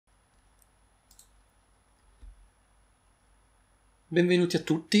Benvenuti a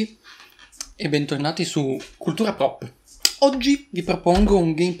tutti e bentornati su Cultura Prop. Oggi vi propongo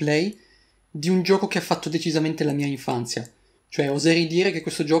un gameplay di un gioco che ha fatto decisamente la mia infanzia. Cioè, oserei dire che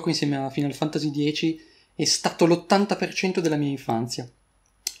questo gioco insieme a Final Fantasy X è stato l'80% della mia infanzia.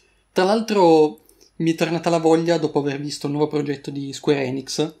 Tra l'altro mi è tornata la voglia dopo aver visto il nuovo progetto di Square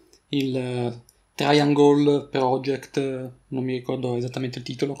Enix, il Triangle Project, non mi ricordo esattamente il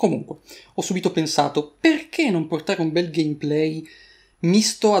titolo. Comunque, ho subito pensato, perché non portare un bel gameplay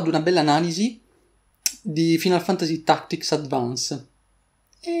misto ad una bella analisi di Final Fantasy Tactics Advance?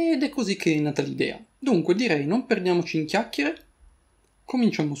 Ed è così che è nata l'idea. Dunque, direi, non perdiamoci in chiacchiere,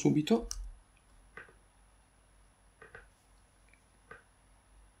 cominciamo subito.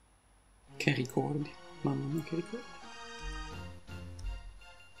 Che ricordi, mamma mia che ricordi.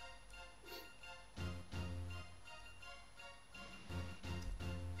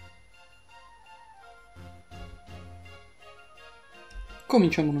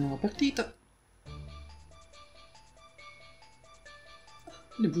 Cominciamo una nuova partita.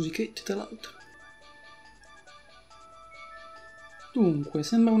 Le musichette tra l'altro. Dunque,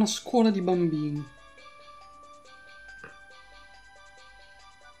 sembra una scuola di bambini.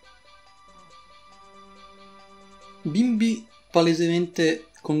 Bimbi palesemente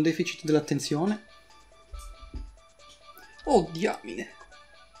con deficit dell'attenzione. Oh diamine.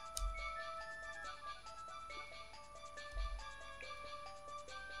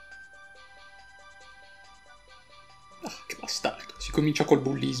 Ah, che bastardo. Si comincia col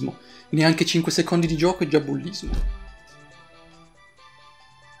bullismo. Neanche 5 secondi di gioco e già bullismo.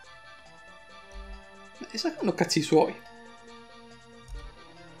 E saranno cazzi suoi.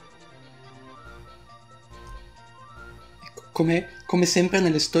 Ecco, come sempre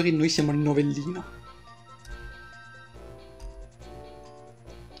nelle storie noi siamo il novellino.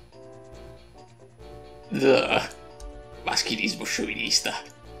 Maschilismo sciovinista.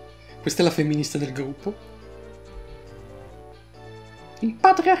 Questa è la femminista del gruppo. Il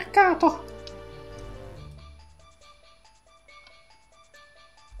patriarcato!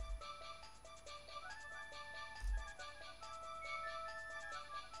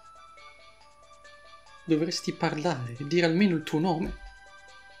 Dovresti parlare, dire almeno il tuo nome.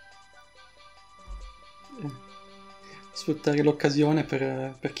 Sfruttare l'occasione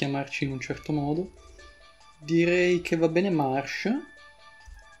per chiamarci in un certo modo. Direi che va bene Marsh.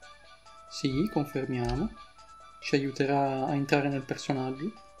 Sì, confermiamo. Ci aiuterà a entrare nel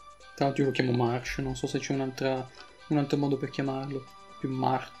personaggio. Tra l'altro io lo chiamo Marsh, non so se c'è un altro modo per chiamarlo. Più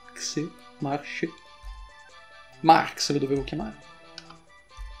Marx lo dovevo chiamare.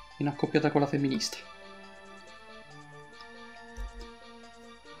 In accoppiata con la femminista.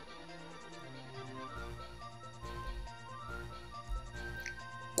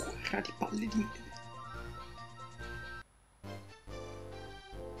 Guerra di palle di neve.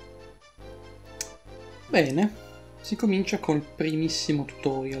 Bene, si comincia col primissimo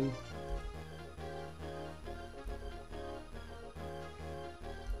tutorial.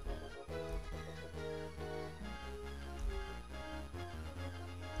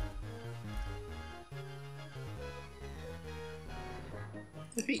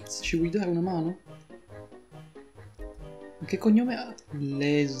 Riz, ci vuoi dare una mano? Ma che cognome ha?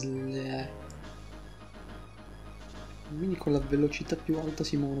 Leslie. Quindi con la velocità più alta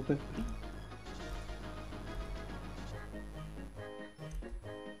si muovono per prima.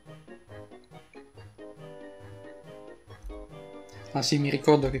 Ah sì, mi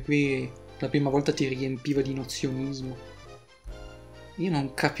ricordo che qui la prima volta ti riempiva di nozionismo. Io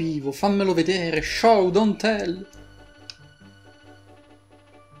non capivo, fammelo vedere, show, don't tell!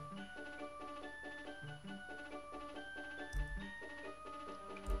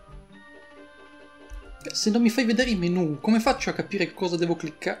 Se non mi fai vedere i menu, come faccio a capire cosa devo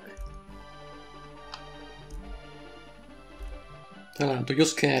cliccare? Tra l'altro io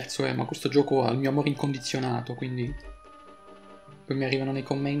scherzo, ma questo gioco ha il mio amore incondizionato, quindi... Poi mi arrivano nei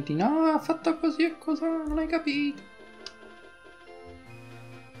commenti, no, ha fatto così e così, non hai capito.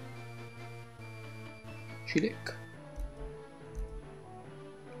 Ci lecca.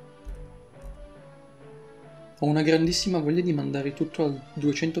 Ho una grandissima voglia di mandare tutto al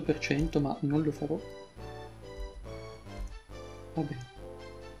 200%, ma non lo farò. Vabbè.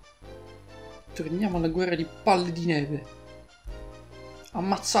 Torniamo alla guerra di palle di neve.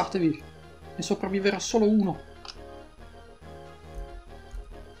 Ammazzatevi! Ne sopravviverà solo uno.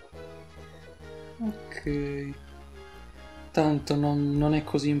 Ok. Tanto non è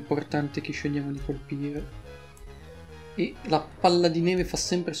così importante chi scegliamo di colpire. E la palla di neve fa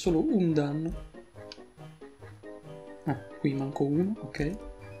sempre solo un danno. Ah, qui manco uno, ok.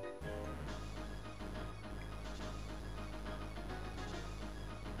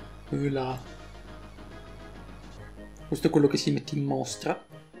 Là. Questo è quello che si mette in mostra.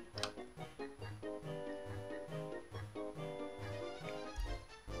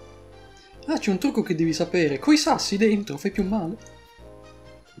 Ah, c'è un trucco che devi sapere. Coi sassi dentro fai più male.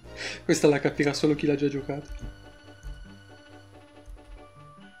 Questa la capirà solo chi l'ha già giocato.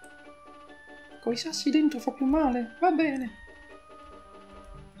 Coi sassi dentro fa più male. Va bene.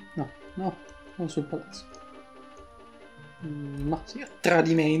 No, no, non sul palazzo. Ma sì,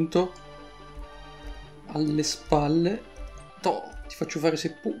 tradimento. Alle spalle. Toh, ti faccio fare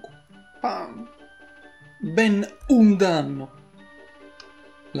seppuku. Pam. Ben un danno.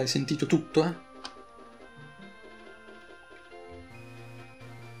 L'hai sentito tutto, eh?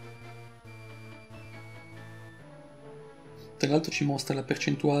 Tra l'altro ci mostra la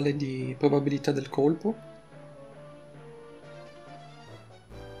percentuale di probabilità del colpo.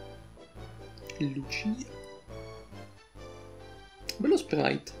 Lucia. Bello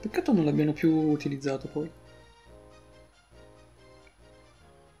sprite. Peccato non l'abbiano più utilizzato poi.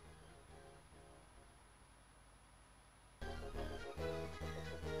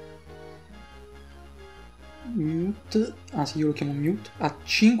 Mute. Ah sì, io lo chiamo Mute. Ha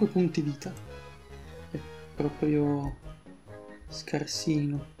 5 punti vita. È proprio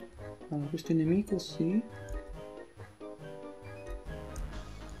scarsino. Allora, questo è nemico, sì.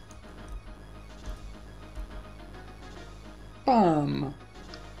 Pam!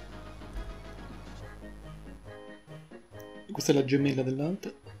 Questa è la gemella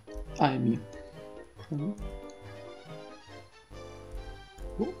dell'altra. Ah, è mio.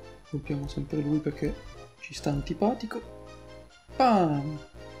 Colpiamo sempre lui perché ci sta antipatico. Pam!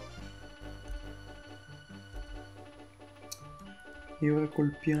 E ora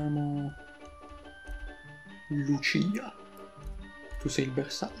colpiamo Lucia. Tu sei il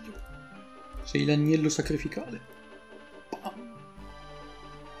bersaglio. Sei l'agnello sacrificale. Pam!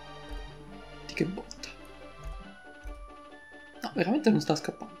 Di che botta. No, veramente non sta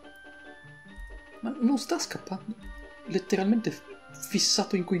scappando. Ma non sta scappando. Letteralmente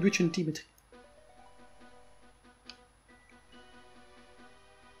fissato in quei 2 centimetri.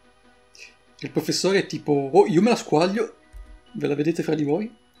 Il professore è tipo: oh, io me la squaglio. Ve la vedete fra di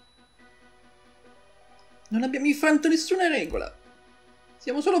voi? Non abbiamo infranto nessuna regola.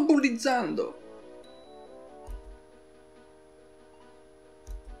 Stiamo solo bullizzando.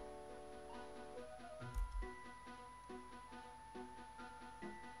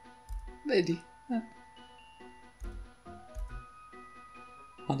 Vedi?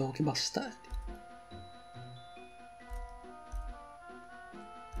 Madonna, che bastardi.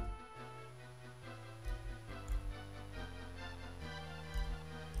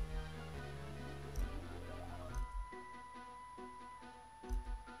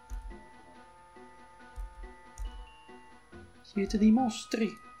 Siete dei mostri.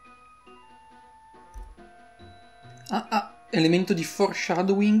 Elemento di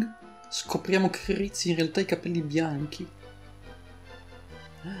foreshadowing. Scopriamo che Rizzi in realtà ha i capelli bianchi.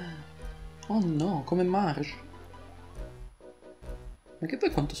 Oh no, come Marge. Ma che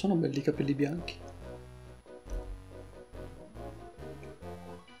poi quanto sono belli i capelli bianchi.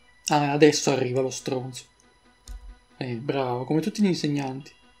 Ah, adesso arriva lo stronzo. Bravo, come tutti gli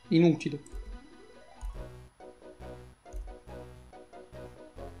insegnanti. Inutile.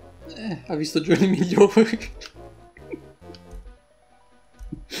 Ha visto giorni migliori.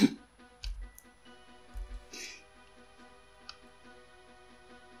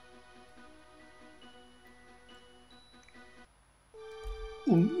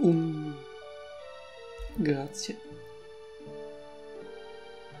 Grazie.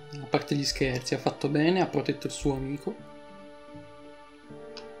 A parte gli scherzi, ha fatto bene, ha protetto il suo amico.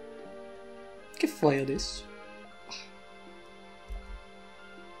 Che fai adesso?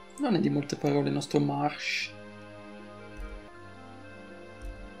 Non è di molte parole il nostro Marsh.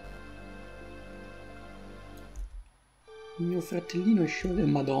 Il mio fratellino è sciolto.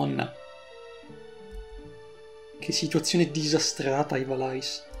 Madonna. Che situazione disastrata ai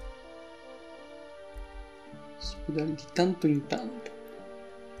Valais. Ospedali di tanto in tanto.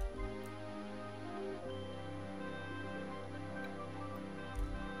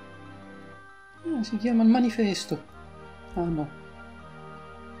 Si chiama il manifesto. Ah no.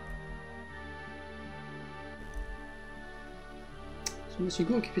 Sono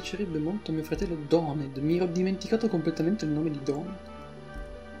sicuro che piacerebbe molto a mio fratello Doned. Mi ero dimenticato completamente il nome di Doned.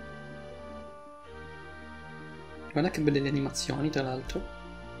 Guarda che belle le animazioni, tra l'altro.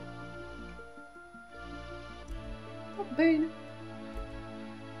 Va bene.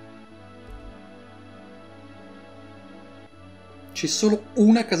 C'è solo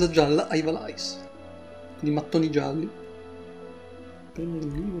una casa gialla ai Valais. Di mattoni gialli. prendere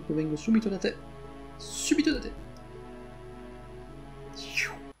il libro, poi vengo subito da te. Subito da te.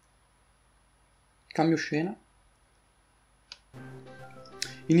 Cambio scena.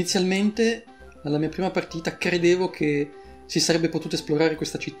 Inizialmente, alla mia prima partita, credevo che si sarebbe potuto esplorare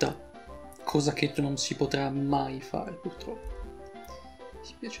questa città, cosa che non si potrà mai fare, purtroppo. Mi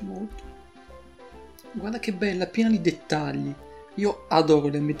spiace molto. Guarda che bella, piena di dettagli. Io adoro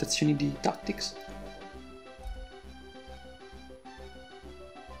le ambientazioni di Tactics.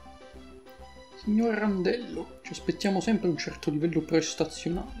 Signor Randello, ci aspettiamo sempre un certo livello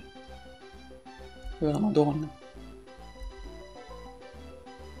prestazionale. La Madonna.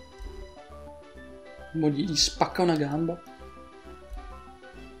 Mo gli spacca una gamba.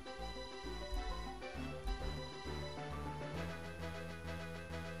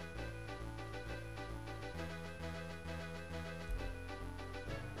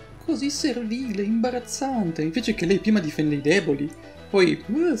 Così servile, imbarazzante. Invece che lei prima difende i deboli, poi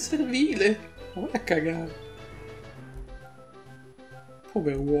servile. Ma vai a cagare.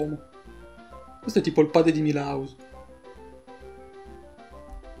 Povero uomo. Questo è tipo il padre di Milhouse.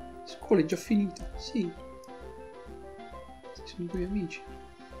 Scuola è già finita, sì. Sono i tuoi amici.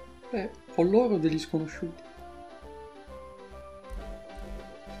 Beh, ho loro degli sconosciuti.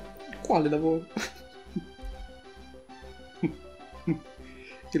 Quale lavoro?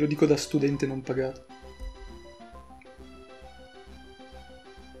 Te lo dico da studente non pagato.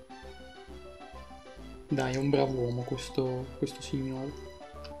 Dai, è un bravo uomo questo signore.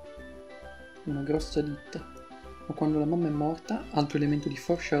 Una grossa ditta. Ma quando la mamma è morta, altro elemento di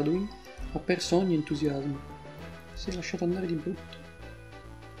foreshadowing, ha perso ogni entusiasmo. Si è lasciato andare di brutto.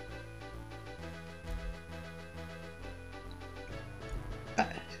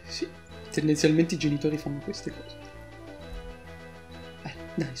 Sì. Tendenzialmente i genitori fanno queste cose.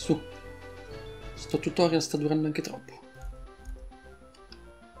 Dai, su. Sto tutorial sta durando anche troppo.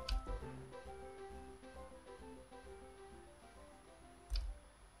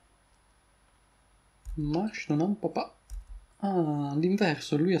 Marsh non ha un papà. Ah,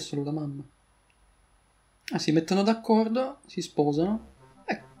 l'inverso, lui ha solo la mamma. Ah, si mettono d'accordo, si sposano.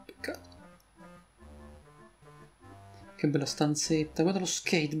 Peccato. Che bella stanzetta, guarda lo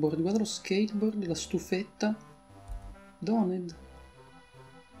skateboard, la stufetta. Doned.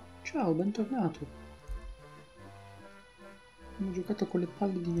 Ciao, bentornato. Abbiamo giocato con le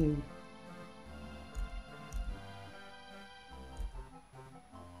palle di neve.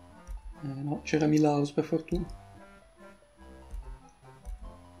 No, c'era Milhouse per fortuna.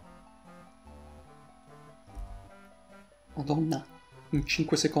 Madonna, in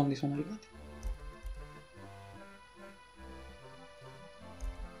 5 secondi sono arrivati.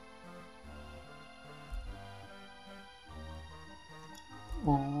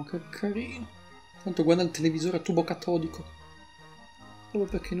 Oh, che carino. Tanto guarda il televisore a tubo catodico.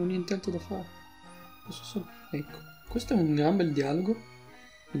 Proprio perché non ho niente altro da fare. Posso solo... Ecco, questo è un gran bel dialogo,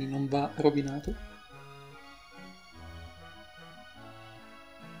 quindi non va rovinato.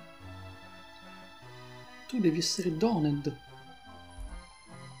 Tu devi essere Doned.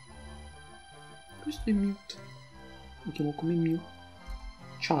 Questo è Mute. Lo chiamo come Mew.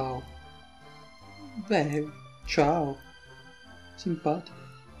 Ciao. Beh, ciao. Simpatico.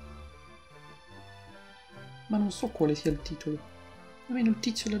 Ma non so quale sia il titolo. Almeno il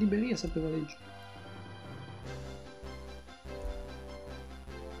tizio della libreria sapeva leggere.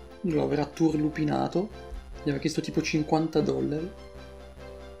 Lo avrà turlupinato. Gli aveva chiesto tipo $50.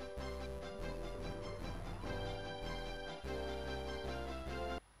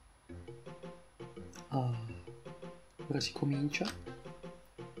 Ah, ora si comincia.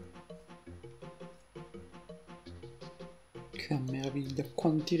 Che meraviglia,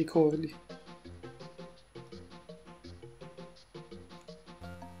 quanti ricordi.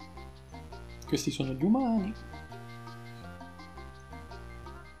 Questi sono gli umani.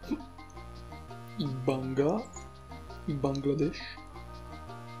 Il Bangladesh.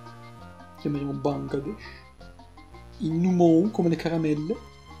 Chiameremo Bangladesh. Il nuovo, come le caramelle.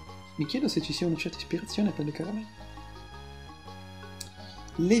 Mi chiedo se ci sia una certa ispirazione per le caramelle.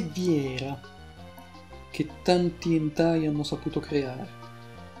 Leviera, che tanti hentai hanno saputo creare.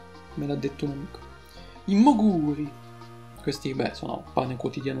 Me l'ha detto un amico. I moguri. Questi, beh, sono pane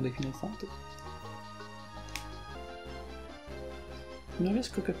quotidiano dei Final Fantasy. Non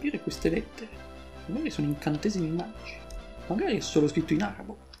riesco a capire queste lettere. Magari sono incantesimi magici. Magari è solo scritto in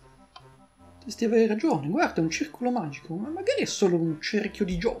arabo. Dovresti avere ragione, guarda, è un circolo magico. Ma magari è solo un cerchio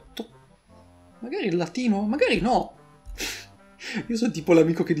di Giotto. Magari il latino, magari no. Io sono tipo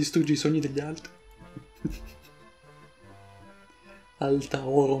l'amico che distrugge i sogni degli altri. Alta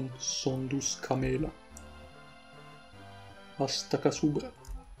Oron Sondus Camela. Asta Kasubra.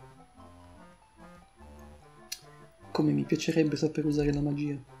 Come mi piacerebbe saper usare la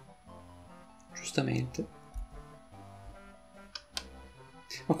magia. Giustamente.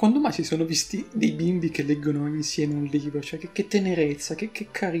 Ma quando mai si sono visti dei bimbi che leggono insieme un libro? Cioè, che tenerezza, che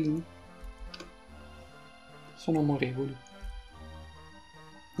carini. Sono amorevoli.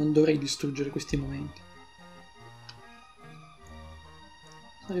 Non dovrei distruggere questi momenti.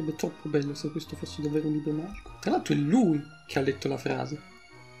 Sarebbe troppo bello se questo fosse davvero un libro magico. Tra l'altro è lui che ha letto la frase.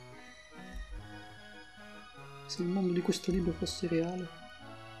 Se il mondo di questo libro fosse reale,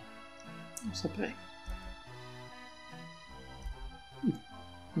 non saprei.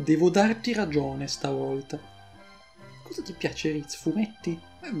 Devo darti ragione stavolta. Cosa ti piace, Riz? Fumetti?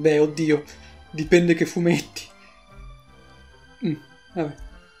 Beh, oddio, dipende che fumetti. Vabbè,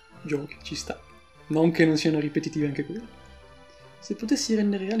 giochi, ci sta. Non che non siano ripetitivi anche quelli. Se potessi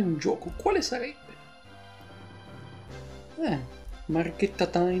rendere reale un gioco, quale sarebbe? Marchetta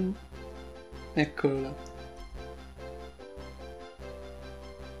time. Eccola.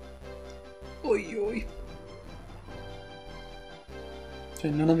 Oi oi. Cioè,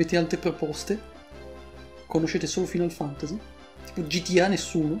 non avete altre proposte? Conoscete solo Final Fantasy? Tipo GTA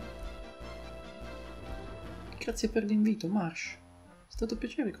nessuno? Grazie per l'invito, Marsh. È stato un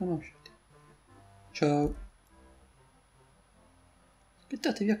piacere conoscerti. Ciao.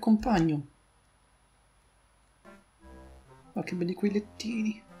 Aspettate, vi accompagno. Ma che belli quei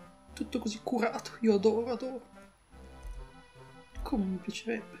lettini. Tutto così curato. Io adoro. Come mi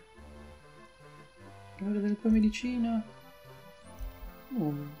piacerebbe. L'ora della tua medicina.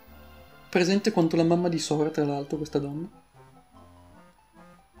 Presente quanto la mamma di Sora, tra l'altro, questa donna.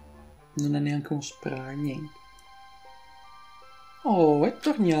 Non ha neanche uno spray, niente. Oh, e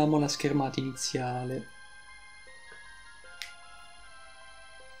torniamo alla schermata iniziale.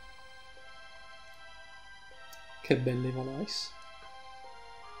 Che bella Eva Lice.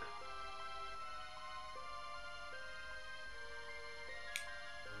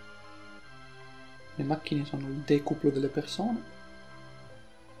 Le macchine sono il decuplo delle persone.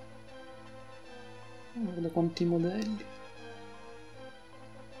 Guarda quanti modelli.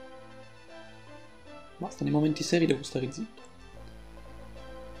 Basta, nei momenti seri devo stare zitto.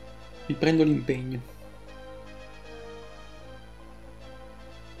 Mi prendo l'impegno.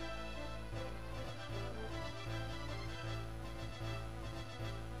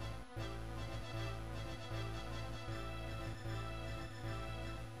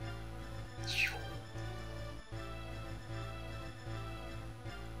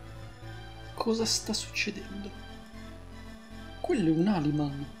 Cosa sta succedendo? Quello è un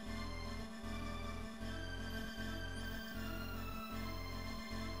Aliman.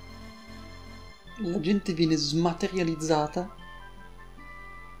 La gente viene smaterializzata.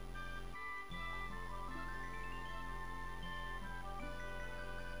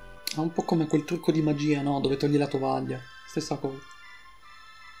 È un po' come quel trucco di magia, no? Dove togli la tovaglia. Stessa cosa.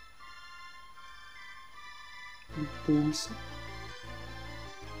 Il pulso.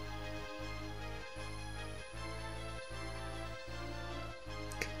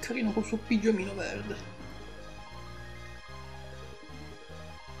 Carino col suo pigiamino verde.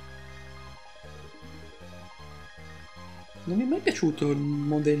 Non mi è mai piaciuto il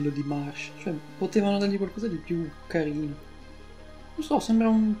modello di Marsh, cioè potevano dargli qualcosa di più carino. Non so, sembra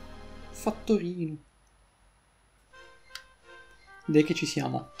un fattorino. Dai che ci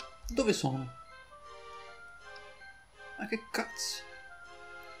siamo. Dove sono? Ma che cazzo?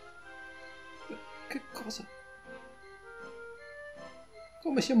 Che cosa?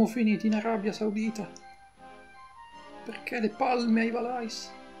 Come siamo finiti in Arabia Saudita? Perché le palme ai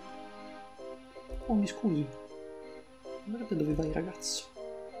Valais? Oh, mi scusi. Guarda dove vai, ragazzo.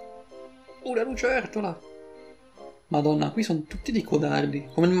 Una lucertola! Madonna, qui sono tutti dei codardi.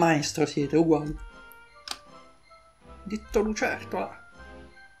 Come il maestro siete, uguali. Detto lucertola.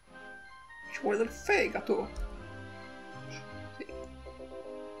 Ci vuole del fegato. Sì.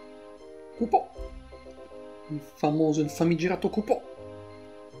 Cupò. Il famigerato Cupò.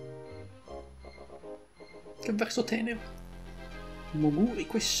 Che verso tenero. Moguri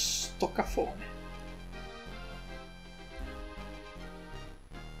questo cafone.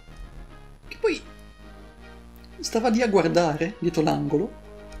 Che poi stava lì a guardare dietro l'angolo.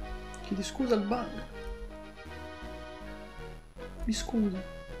 Chiedi scusa al bagno. Mi scusi.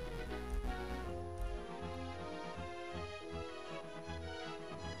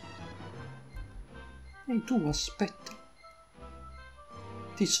 Ehi tu, aspetta.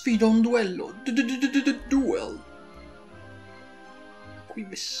 Ti sfido a un duello. Duel. Qui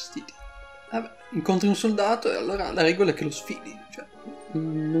vestiti. Vabbè, incontri un soldato e allora la regola è che lo sfidi. Cioè,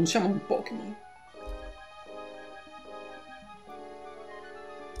 non siamo un Pokémon.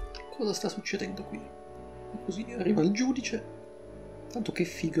 Cosa sta succedendo qui? E così arriva il giudice. Tanto che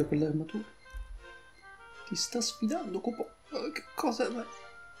figa quell'armatura. Ti sta sfidando, Cupò. Che cosa...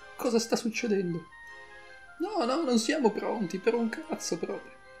 Cosa sta succedendo? No, no, non siamo pronti per un cazzo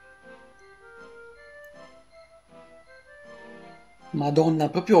proprio. Madonna,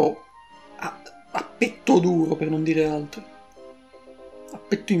 proprio a petto duro, per non dire altro. A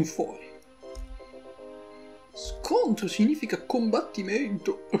petto in fuori. Scontro significa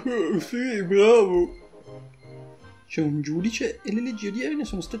combattimento. Sì, bravo. C'è un giudice e le leggi odierne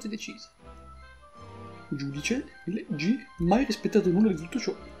sono state decise. Giudice, leggi, mai rispettato nulla di tutto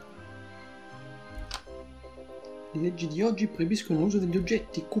ciò. Le leggi di oggi proibiscono l'uso degli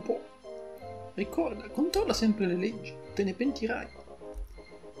oggetti, Cupò. Ricorda, controlla sempre le leggi, te ne pentirai.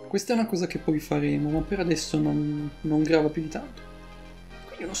 Questa è una cosa che poi faremo, ma per adesso non grava più di tanto.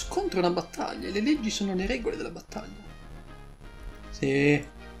 Quindi uno scontro è una battaglia, e le leggi sono le regole della battaglia. Sì.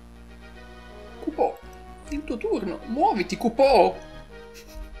 Cupò, il tuo turno, muoviti, Cupò!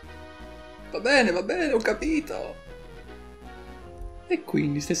 Va bene, ho capito. E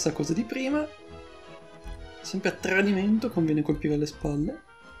quindi, stessa cosa di prima, sempre a tradimento conviene colpire alle spalle.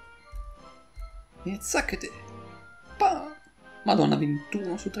 E zacchete! Pa! Madonna,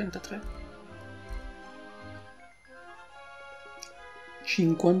 21 su 33.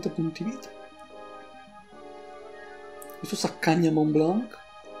 50 punti vita. Questo saccagna Mont Blanc.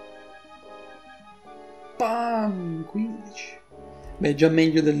 Pam! 15. Beh, già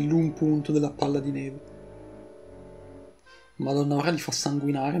meglio dell'1 punto della palla di neve. Madonna, ora li fa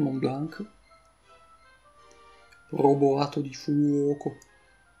sanguinare Mont Blanc. Roboato di fuoco.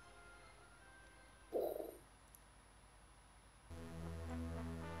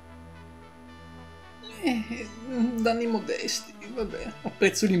 Danni modesti, vabbè.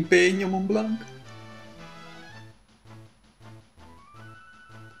 Apprezzo l'impegno, Mont Blanc.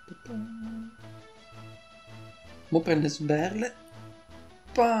 Mo prende sberle.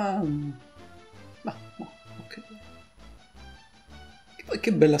 Pam! Ma, no, ok. E poi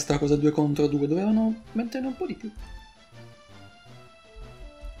che bella sta cosa 2 contro 2, dovevano metterne un po' di più.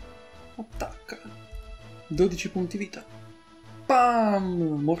 Attacca. 12 punti vita.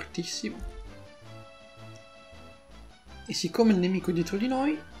 Pam! Mortissimo. E siccome il nemico è dietro di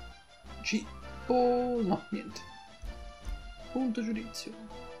noi, oh, no, niente. Punto giudizio.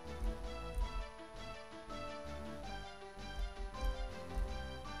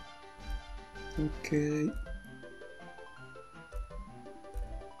 Ok.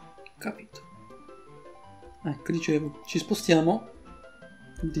 Capito. Ecco, dicevo, ci spostiamo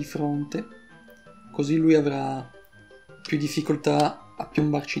di fronte, così lui avrà più difficoltà a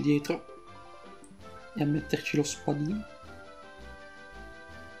piombarci dietro e a metterci lo spadino.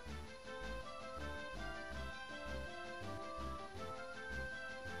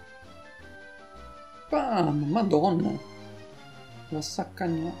 Bam! Madonna! La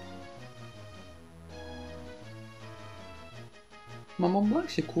saccagnò. Ma Mont Blanc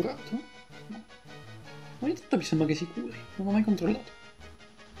si è curato? No. Ogni tanto mi sembra che si curi, non ho mai controllato.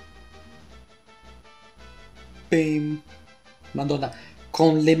 Bam! Madonna,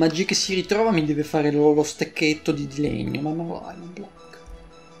 con le magie che si ritrova mi deve fare lo stecchetto di legno, ma vai, Mont Blanc.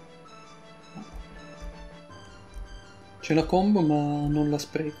 C'è la combo ma non la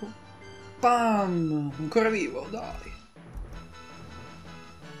spreco. Pam! Ancora vivo, dai.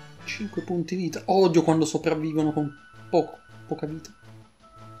 5 punti vita. Odio quando sopravvivono con poca vita.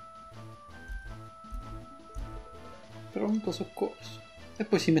 Pronto soccorso. E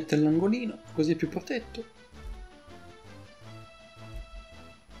poi si mette all'angolino, così è più protetto.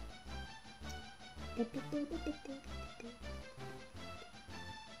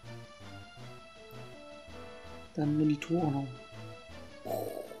 Danno di tuono.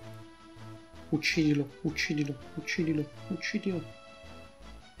 Uccidilo.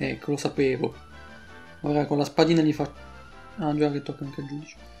 Ecco, lo sapevo. Ora con la spadina gli faccio... Ah, già che tocca anche al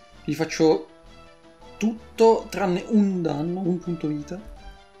giudice. Gli faccio tutto tranne un danno, un punto vita.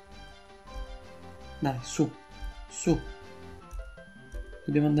 Dai, su.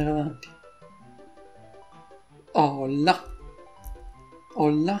 Dobbiamo andare avanti. Oh là.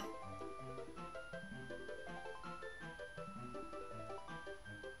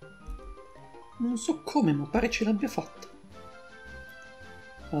 Non so come, ma pare ce l'abbia fatta.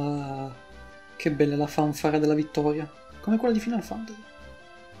 Ah, che bella la fanfara della vittoria. Come quella di Final Fantasy.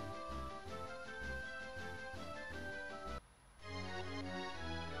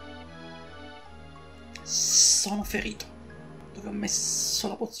 Sono ferito. Dove ho messo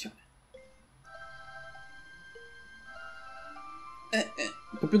la pozione?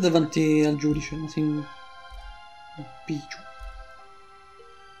 Proprio davanti al giudice, ma sei un piccio.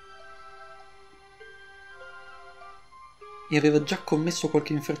 E aveva già commesso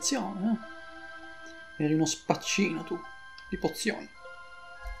qualche infrazione, eh? Eri uno spaccino tu, di pozioni.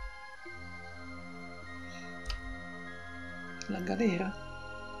 La galera?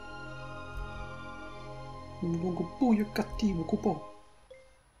 Un luogo buio e cattivo, cupò.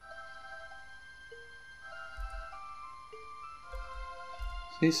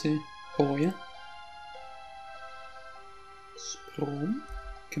 Sì, poi, Sprom,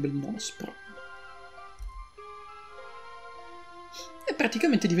 che bel nome, Sprom. È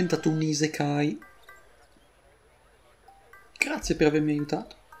praticamente diventato un Isekai. Grazie per avermi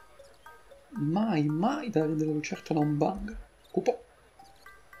aiutato. Mai dare della lucertola a un bang. Cupò.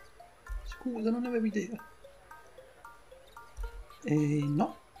 Scusa, non ne avevo idea.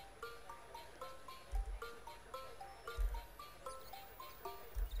 No.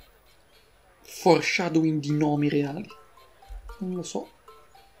 Foreshadowing di nomi reali. Non lo so.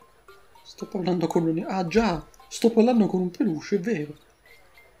 Sto parlando con un... Ah già, sto parlando con un peluche, è vero.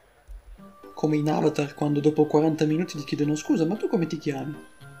 Come in Avatar quando dopo 40 minuti ti chiedono scusa, ma tu come ti chiami?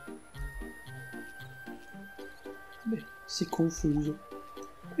 Beh, sei confuso.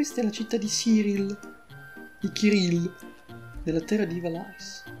 Questa è la città di Kirill, della terra di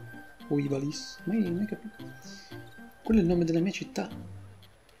Ivalais. O Ivalis, mai capito. Quello è il nome della mia città.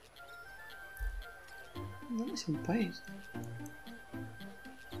 Non è un paese.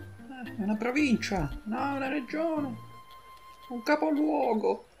 È una provincia, no, una regione, un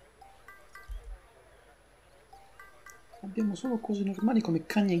capoluogo. Abbiamo solo cose normali come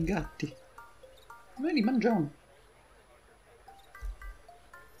cani e gatti. Noi li mangiamo.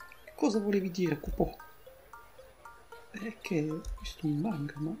 Che cosa volevi dire, Cupò? È che ho visto un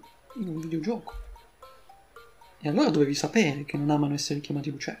manga, ma in un videogioco. E allora dovevi sapere che non amano essere chiamati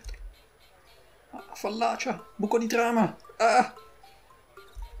lucertoli. Ah, fallacia, buco di trama. Ah!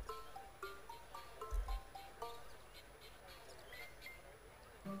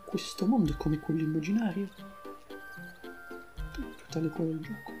 Questo mondo è come quello immaginario. Tutto tale quale il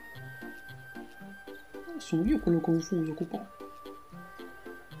gioco. Sono io quello confuso, Cupò.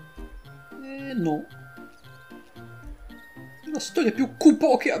 No. È la storia più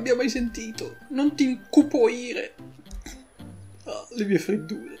Cupò che abbia mai sentito. Non ti incupoire. Ah, le mie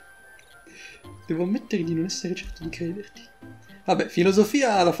freddure. Devo ammettere di non essere certo di crederti. Vabbè,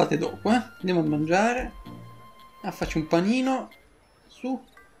 filosofia la fate dopo, eh? Andiamo a mangiare. Ah, faccio un panino. Su.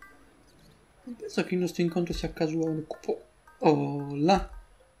 Non penso che il nostro incontro sia casuale, Cupò. Oh, là.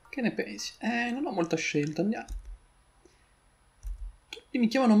 Che ne pensi? Non ho molta scelta, andiamo. Tutti mi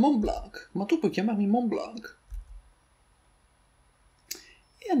chiamano Mont Blanc, ma tu puoi chiamarmi Mont Blanc.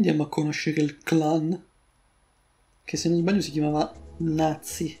 E andiamo a conoscere il clan, che se non sbaglio si chiamava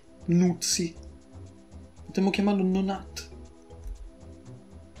Nuzzi. Potremmo chiamarlo Nonat.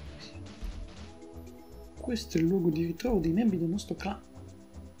 Questo è il luogo di ritrovo dei membri del nostro clan.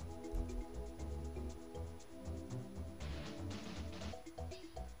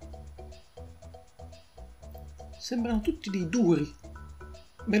 Sembrano tutti dei duri.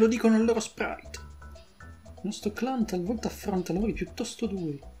 Me lo dicono il loro sprite. Il nostro clan talvolta affronta lavori piuttosto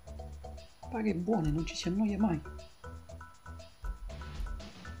duri. Paghe buone, non ci si annoia mai.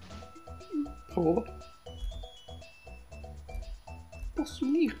 Prova. Posso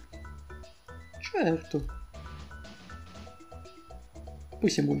unirmi? Certo. Poi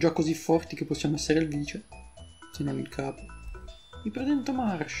siamo già così forti che possiamo essere il vice, se non il capo. Mi presento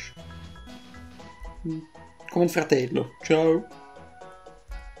Marsh. Come il fratello. Ciao.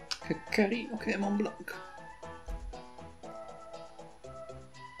 Che carino che è Mont Blanc.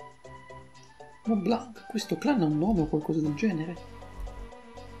 Mont Blanc, questo clan ha un nome o qualcosa del genere?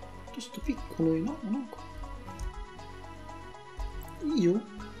 Piuttosto piccolo e no, non ancora. Io?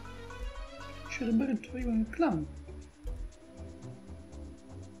 Piacerebbe entrare nel clan.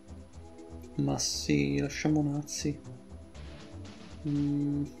 Ma sì, lasciamo Nazi.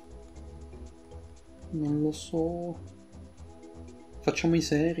 Non lo so. Facciamo i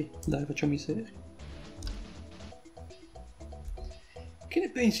seri. Dai, facciamo i seri. Che ne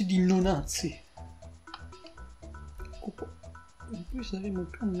pensi di no Nazi? E poi saremo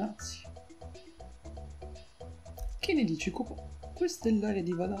più nazi. Che ne dici, Coco? Questa è l'area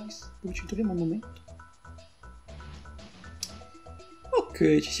di Valais, dove ci troviamo al momento.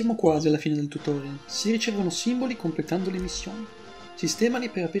 Ok, ci siamo quasi alla fine del tutorial. Si ricevono simboli completando le missioni. Sistemali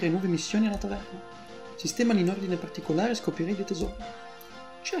per aprire nuove missioni alla taverna. Sistemali in ordine particolare e scoprire dei tesori.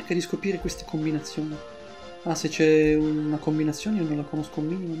 Cerca di scoprire queste combinazioni. Ah, se c'è una combinazione io non la conosco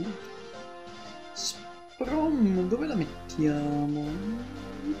minimamente. Sprom, dove la mettiamo?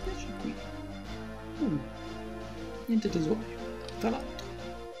 Mi piace qui. Niente tesori. Tra l'altro.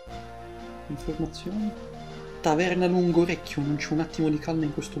 Informazioni. Taverna lungo orecchio, non c'è un attimo di calma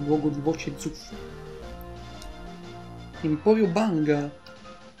in questo luogo di voce zuffa. Emporio Banga.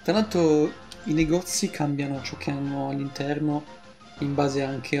 Tra l'altro i negozi cambiano ciò che hanno all'interno in base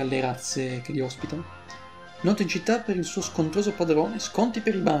anche alle razze che li ospitano. Noto in città per il suo scontroso padrone, sconti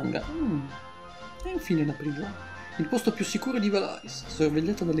per i Banga. E infine la prigione. Il posto più sicuro di Valais,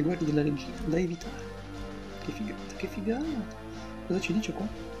 sorvegliato dalle guardie della regina, da evitare. Che figata, che figata. Cosa ci dice qua?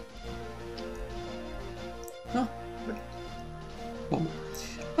 No? Vabbè.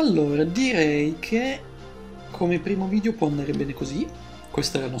 Allora, direi che come primo video può andare bene così.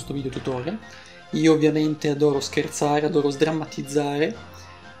 Questo era il nostro video tutorial. Io ovviamente adoro scherzare, adoro sdrammatizzare,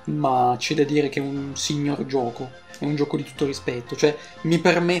 ma c'è da dire che è un signor gioco, è un gioco di tutto rispetto, cioè mi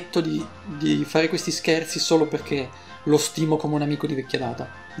permetto di fare questi scherzi solo perché lo stimo come un amico di vecchia data,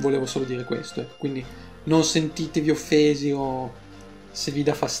 volevo solo dire questo, ecco. Quindi non sentitevi offesi o se vi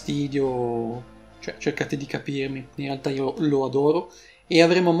dà fastidio, cioè cercate di capirmi, in realtà io lo adoro e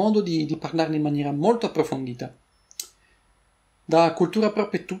avremo modo di parlarne in maniera molto approfondita. Da Cultura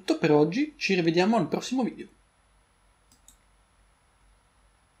Prop è tutto per oggi, ci rivediamo al prossimo video.